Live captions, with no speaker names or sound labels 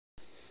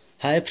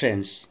Hi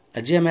friends,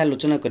 आज आम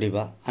आलोचना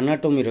करवा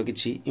एनाटॉमी रो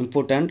किछि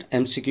इंपोर्टेंट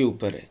एमसीक्यू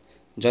उपरे।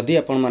 जदि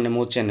आपण माने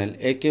मो चैनल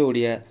ए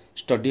ओडिया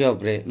स्टडी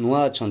हब रे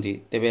नुआ अछंती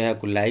तेबे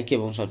याकु लाइक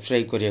एवं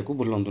सब्सक्राइब करिया को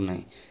भूलंतु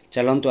नाही।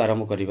 चलंतु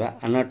आरंभ करवा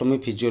एनाटॉमी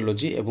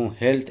फिजियोलॉजी एवं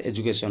हेल्थ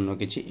एजुकेशन रो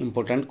किछि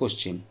इंपोर्टेंट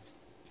क्वेश्चन।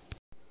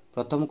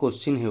 प्रथम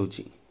question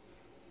हेउछि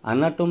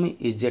anatomy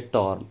is a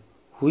term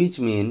which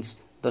means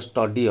the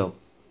study of.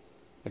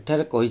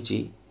 एठारे कहिछि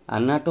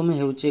एनाटॉमी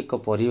हेउछि एक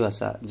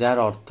परिभाषा जार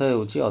अर्थ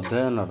हेउछि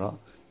अध्ययनर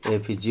ए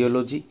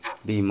फिजियोलॉजी,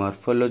 बी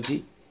मॉर्फोलॉजी,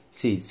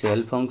 सी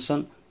cell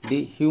function, D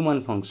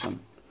human function.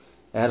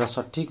 यार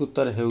सठिक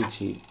उत्तर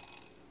हेउछि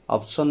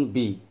ऑप्शन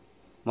बी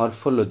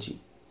मॉर्फोलॉजी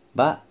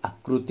बा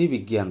आकृति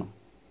विज्ञान।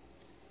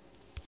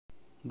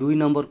 2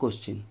 number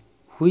question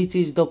which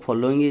is the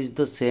following is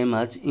the same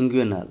as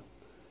inguinal.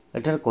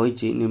 एठार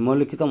कहिछि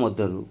निम्नलिखित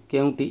मध्यरु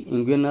केउंटी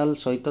inguinal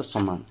सहित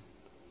समान।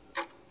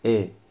 ए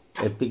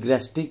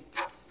एपिग्रास्टिक,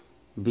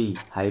 बी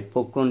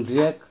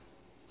हाइपोकोंड्रियाक,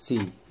 सी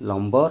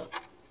लंबर,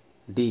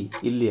 डी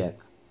इलियाक।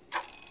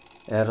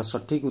 यार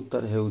सठिक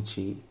उत्तर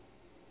हेउछि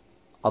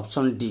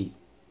option D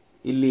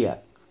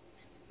iliac.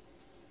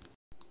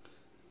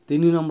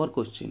 3 number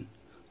question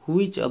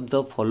which of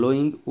the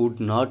following would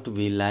not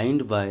be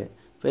lined by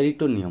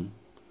peritoneum.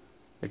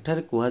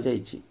 एठारे कुहा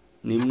जाइछि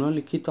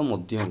निम्नलिखित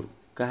मध्यरु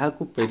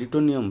काहाकु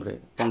peritoneum रे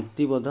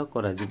पंक्तिबद्ध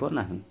करा जिवो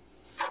नाही।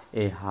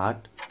 ए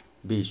हार्ट,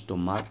 बी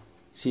स्टोमक,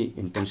 सी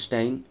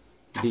इंटेस्टाइन,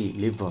 डी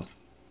लिवर।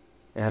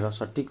 यार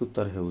सठिक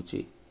उत्तर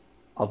हेउछि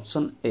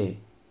option A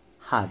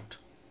heart.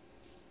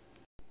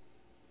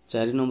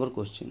 4 number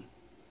question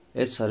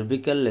A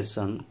cervical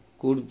lesson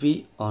could be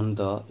on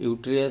the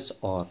uterus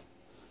और।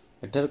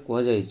 एठार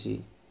कह जाइछि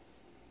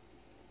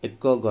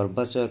एक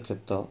गर्भाशय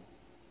क्षत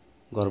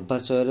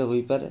गर्भाशय रे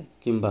होई पारे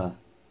किंबा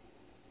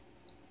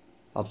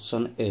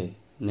option A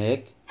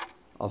neck,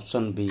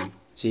 option B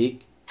cheek,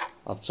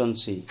 option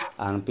C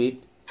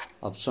armpit,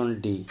 option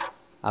D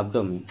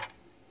abdomen.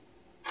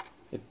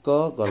 एक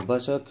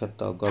गर्भाशय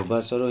क्षत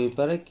गर्भाशय रे होई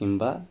पारे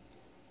किंबा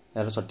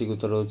यार सठिक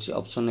उत्तर होछि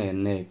ऑप्शन ए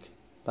नेक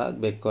बा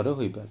बेकर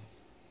होई पारे।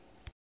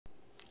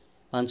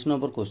 5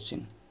 number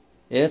question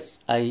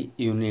SI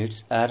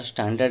units are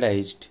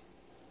standardised.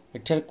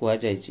 एठार कुआ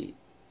जाइछि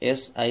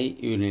एसआई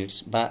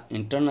यूनिट्स बा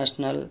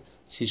इंटरनेशनल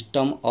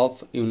सिस्टम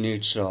ऑफ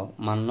यूनिट्स रो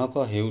मानक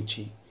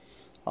हेउछि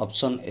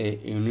option a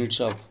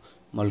units of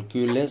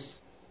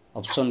molecules,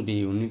 option B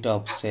unit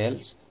of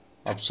sales,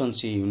 option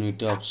C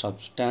unit of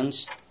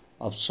substance,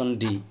 option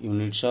D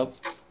units of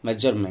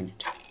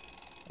measurement.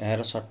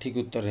 यार सठिक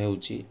उत्तर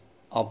हेउछि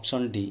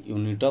option D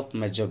unit of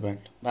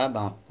measurement बा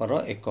मापर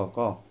एकक।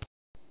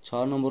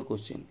 6 number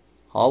question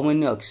how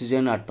many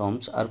oxygen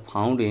atoms are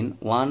found in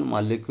one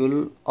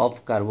molecule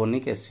of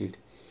कार्बनिक acid.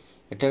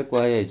 एठार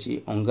कह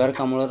जाइछि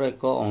अंगारकाम्लर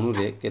एक अणु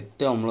रे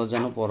केते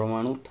अम्लजान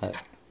परमाणु थाए।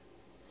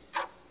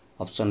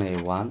 Option A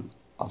 1,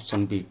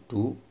 option B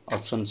 2,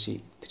 option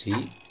C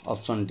 3,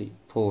 option D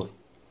 4।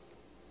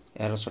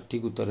 यार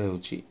सठिक उत्तर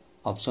हेउछि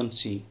option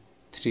C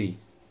 3।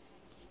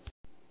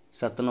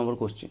 7 number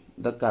question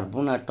the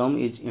carbon atom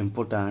is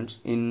important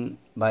in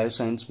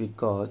bioscience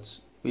because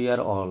we are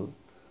all.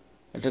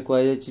 एटा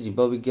कह जाइछि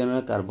जीव विज्ञान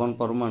कार्बन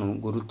परमाणु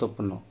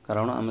गुरुत्वपूर्ण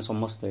कारण आम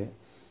समस्ते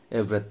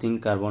ए breathing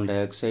carbon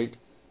dioxide,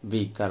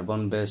 B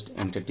carbon based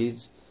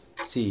entities,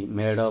 C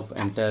made of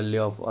entirely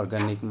of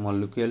organic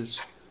molecules,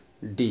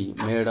 D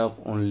made of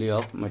only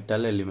of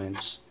metal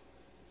elements.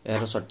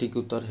 यार सठिक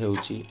उत्तर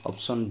हेउछि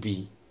option B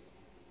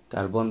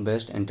carbon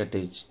based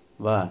entities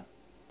वा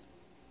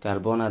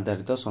कार्बन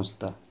आधारित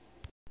संस्था।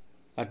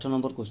 8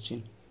 number question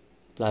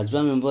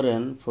plasma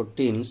membrane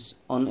proteins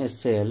on A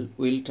cell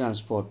will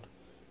transport.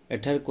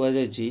 एठार कह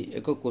जाइछि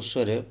एक कोष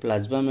रे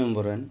प्लाज्मा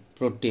मेम्ब्रेन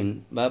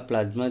प्रोटीन बा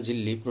प्लाज्मा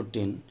झिल्ली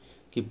प्रोटीन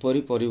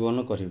किपरि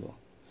परिवहन करिवो।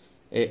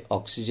 A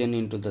oxygen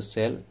into the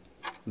cell,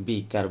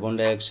 B carbon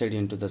dioxide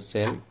into the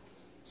cell,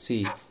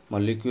 C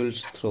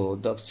molecules through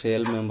the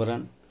cell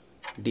membrane,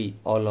 D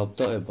all of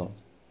the above.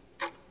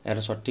 यार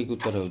सठिक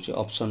उत्तर होछि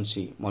option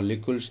C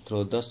molecules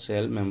through the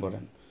cell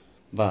membrane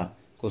बा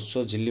कोष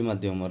झिल्ली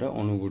माध्यम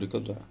अणु गुड़िक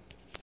द्वारा।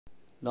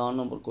 9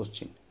 number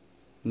question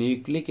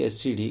nucleic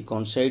acid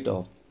कनसाइट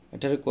of.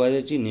 एठारे कह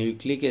जाइछि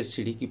न्यूक्लिक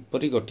एसिड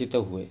किपरि गठित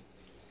हुए।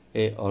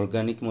 ए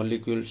ऑर्गेनिक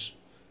मॉलिक्यूल्स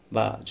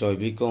बा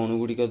जैविक अणु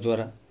गुड़िक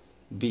द्वारा,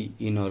 बी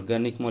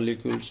इनऑर्गेनिक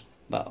मॉलिक्यूल्स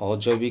बा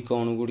अजैविक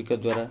अणु गुड़िक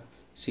द्वारा,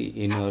 सी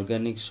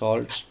इनऑर्गेनिक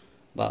सॉल्ट्स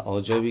बा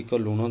अजैविक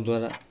लुण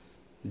द्वारा,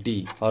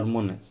 डी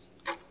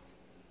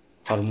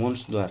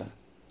हार्मोन्स द्वारा।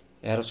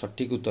 यार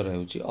सठिक उत्तर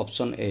हेउछि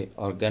ऑप्शन ए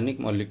ऑर्गेनिक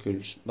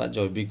मॉलिक्यूल्स बा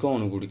जैविक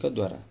अणुगुड़िक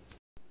द्वारा।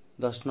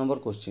 10 number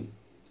question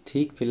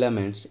thick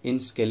filaments in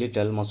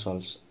skeletal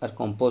muscles are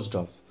composed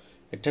of.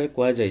 एठारे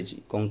कह जाइछि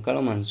कंकाल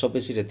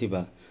मांसपेशी रे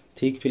थिबा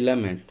थिक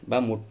फिलामेंट बा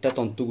मोटा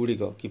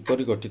तंतुगुड़िक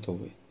किपरि गठित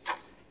हुए।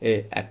 ए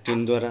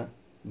एक्टिन द्वारा,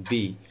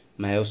 बी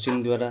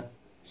मायोसिन द्वारा,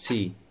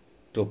 सी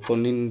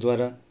ट्रोपोनिन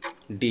द्वारा,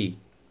 डी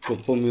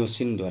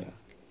ट्रोपोमियोसिन द्वारा।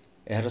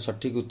 यार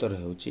सठिक उत्तर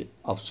हेउछि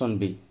ऑप्शन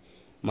बी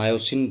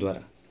मायोसिन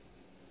द्वारा।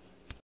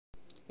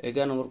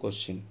 11 नंबर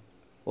क्वेश्चन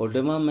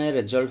ओडेमा में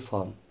रिजल्ट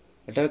फॉर्म।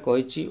 एटार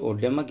कहिछि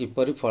ओडेमा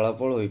किपरि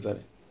फलाफल होई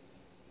पारे।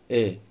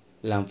 A.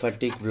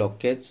 Lymphatic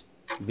blockage,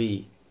 B.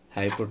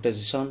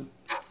 Hypotension,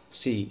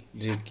 C.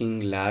 Drinking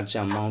large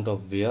amount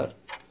of beer,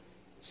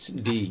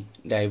 D.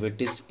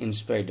 Diabetes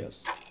insipidus।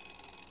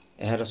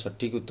 एहार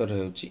सठिक उत्तर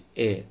होउछि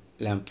A.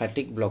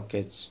 Lymphatic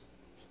blockage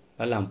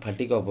बा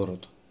lymphatic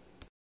अवरोध।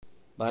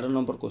 12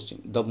 number question,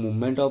 the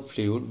movement of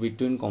fluid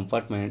between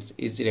compartments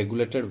is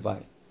regulated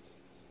by.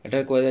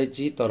 एटार कह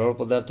जायछि तरल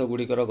पदार्थ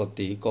गुड़िकर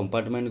गति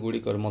कंपार्टमेंट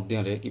गुड़िकर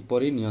मध्यरे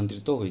किपरि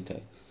नियंत्रित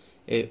होइथाय।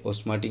 ए.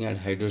 Osmotic and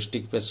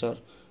hydrostatic pressure,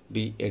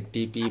 B.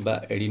 ATP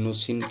बा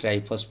एडिनोसिन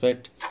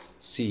ट्राइफॉस्फेट,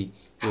 सी.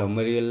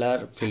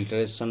 Glomerular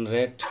filtration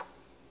rate,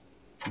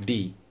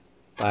 D.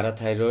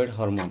 Parathyroid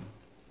hormone.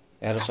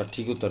 यार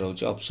सठिक उत्तर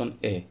होउछि option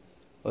A,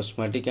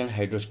 osmotic and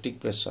hydrostatic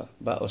pressure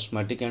बा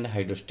ऑस्मोटिक एंड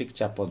हाइड्रोस्टेटिक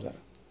चाप द्वारा।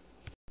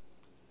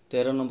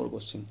 13 number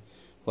question,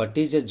 what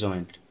is a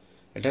joint.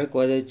 एटार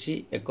कह जायछि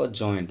एक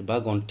जॉइंट बा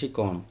गंठी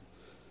कोन।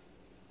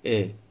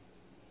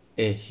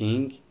 ए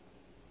हिंग,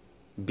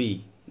 B.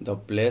 The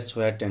place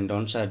where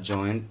tendons are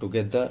joined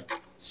together,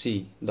 C.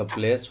 The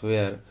place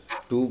where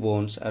to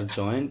bones are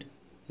joined,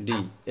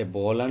 D. A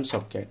ball and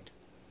socket.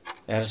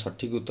 यार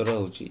सठिक उत्तर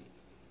होउछि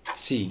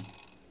सी,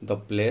 the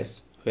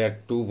place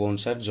where to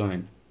bones are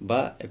joined बा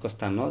एक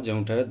स्थान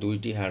जोठारे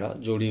दुईटी हाड़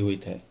जोड़ी होई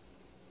थाए।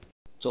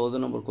 14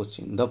 number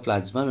question, the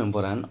plasma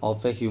membrane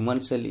of a human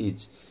cell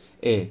is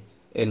a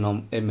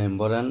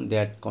membrane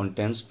that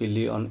contains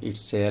pili on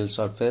its cell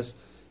surface,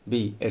 B.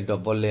 a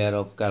double layer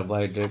of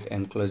carbohydrate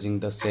enclosing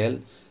the cell,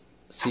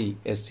 C.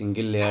 a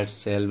single layered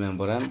cell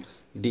membrane,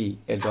 D.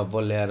 a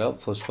double layer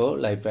of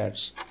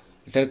phospholipids।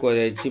 एटार कह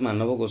जायछि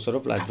मानव कोषर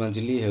plasma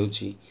झिल्ली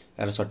हेउछि,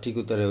 यार सठिक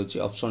उत्तर हेउछि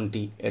option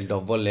D, A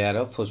double layer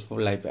of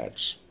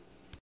फोस्फोलाइपिड्स।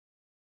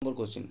 Number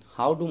question,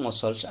 how do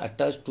muscles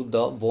attach to the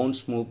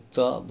bones move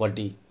the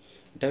body.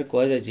 एटार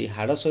कह जायछि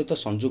हाड़ सहित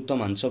संयुक्त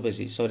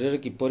मांसपेशी शरीर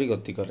किपरि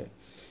गति करे।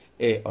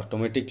 ए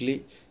ऑटोमेटिकली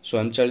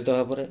स्वयंचालित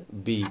भाव में,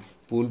 बी.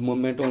 पुल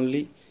मूवमेंट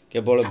ओनली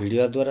केवल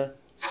भिड़िया द्वारा,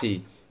 सी.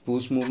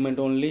 पुश मूवमेंट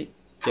ओनली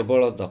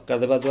केवल धक्का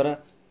देवा द्वारा,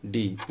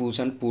 D. Push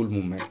and pull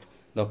movement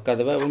धक्का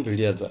देवा और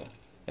भिड़िया द्वारा।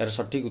 यार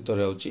सठिक उत्तर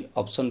होउछि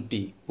ऑप्शन पी,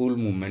 पुल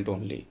मूवमेंट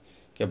ओनली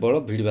केवल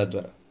भिड़िया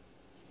द्वारा।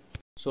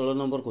 16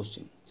 number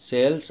question,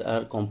 sales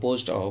are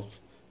composed of.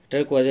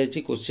 एटार कह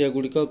जायछि कोशिका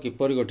गुड़िक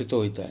किपरि गठित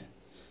होइताय।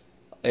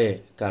 ए.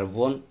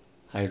 Carbon,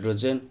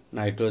 hydrogen,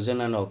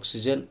 nitrogen and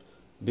oxygen,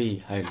 B.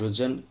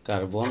 Hydrogen,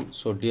 carbon,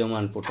 sodium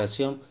and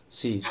potassium,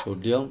 C.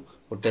 Sodium,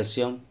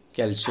 potassium,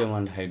 calcium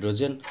and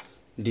hydrogen,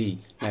 D.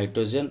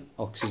 Nitrogen,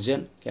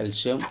 oxygen,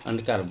 calcium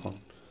and carbon.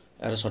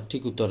 यार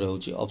सठिक उत्तर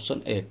होउछि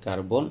option A,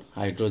 carbon,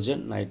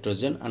 hydrogen,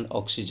 nitrogen and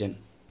oxygen.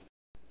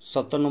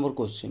 17 number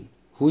question,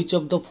 which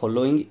of the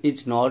following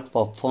is not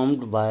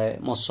performed by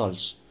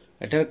muscles.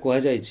 एठार कह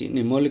जायछि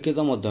निम्नलिखित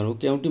मध्यरु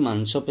केउंटी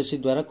मांसपेशी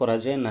द्वारा करा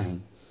जाय नाही।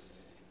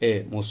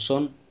 ए.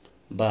 Motion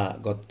बा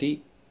गति,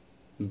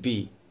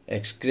 बी.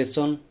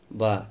 एक्सक्रेशन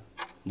बा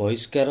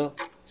बहिष्कार,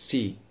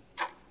 सी.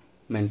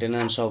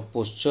 मेंटेनेंस ऑफ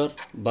पोस्चर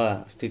बा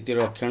स्थिति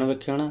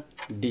रक्षणाबेक्षण,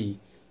 डी.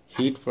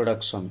 हीट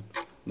प्रोडक्शन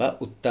बा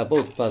उत्ताप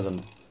उत्पादन।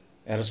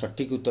 यार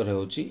सठिक उत्तर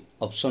होउछि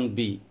ऑप्शन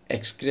बी,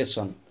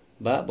 एक्सक्रेशन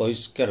बा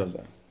बहिष्कार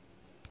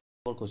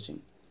द्वारा। Question,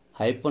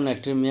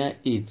 हाइपोनाट्रेमिया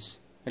is.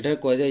 एटार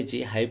कह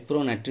जायछि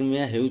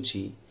हाइपोनाट्रेमिया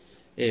हेउछि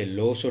ए.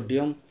 लो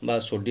सोडियम बा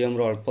सोडियम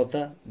रो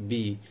अल्पता,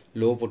 बी.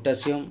 लो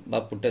पोटासियम बा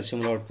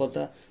पोटासियम रो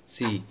अल्पता,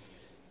 सी.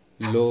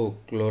 लो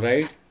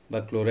क्लोराइड बा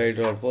क्लोराइड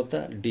रो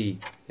अल्पता, D.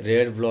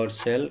 Red blood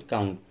cell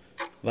count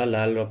बा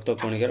लाल रक्त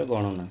कणिकार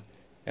गणना।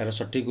 यार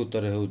सठिक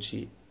उत्तर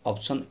होउछि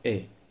ऑप्शन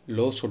ए,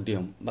 लो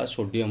सोडियम बा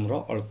सोडियम रो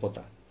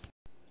अल्पता।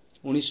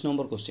 19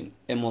 number question,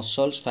 A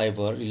muscles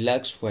fibre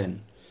relax when.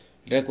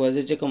 एटा कह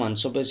जाय एक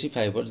मांसपेशी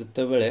फाइबर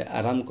जते बेले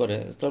आराम करे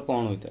तो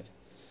कोन होइताय।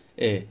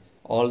 ए.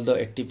 All the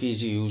ATP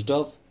is used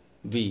up,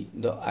 B.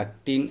 The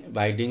actin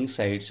binding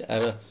sites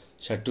are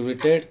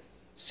saturated,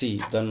 C.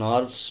 The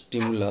nerve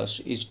stimulus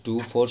is to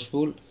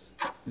forceful,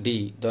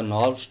 D. The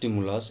nerve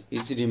stimulus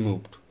is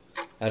removed.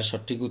 यार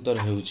सठिक उत्तर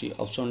होउछि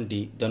option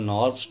D, the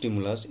nerve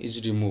stimulus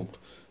is removed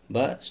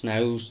बा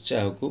स्नायु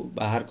उत्साह को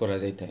बाहर करा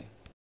जायथाय।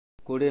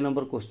 20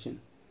 number question,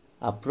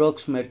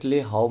 approximately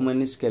how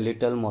many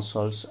skeletal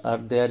muscles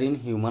are there in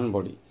human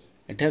body.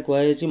 एठार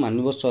कह जायछि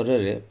मानव शरीर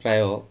रे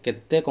प्राय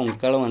केते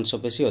कंकाल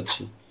मांसपेशी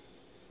अछि।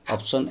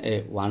 Option A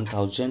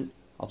 1000,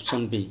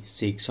 option B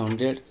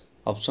 600,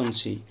 option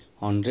C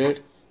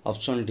 100,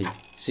 option D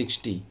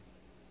 60।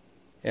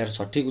 यार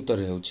सठिक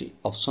उत्तर होउछि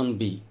ऑप्शन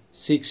बी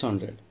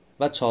 600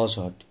 बा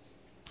 600।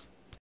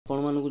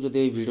 आपण मानकु जदि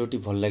एई भिडियोटी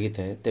भल लागि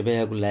थाए तेबे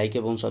याकु लाइक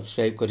एवं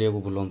सब्सक्राइब करिया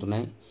को भूलंतु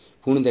नाही।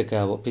 पुणी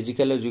देखा हबो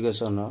फिजिकल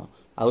एजुकेशन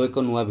आउ एक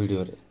नुवा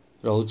भिडियो रे।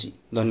 रहुछि,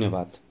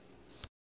 धन्यवाद।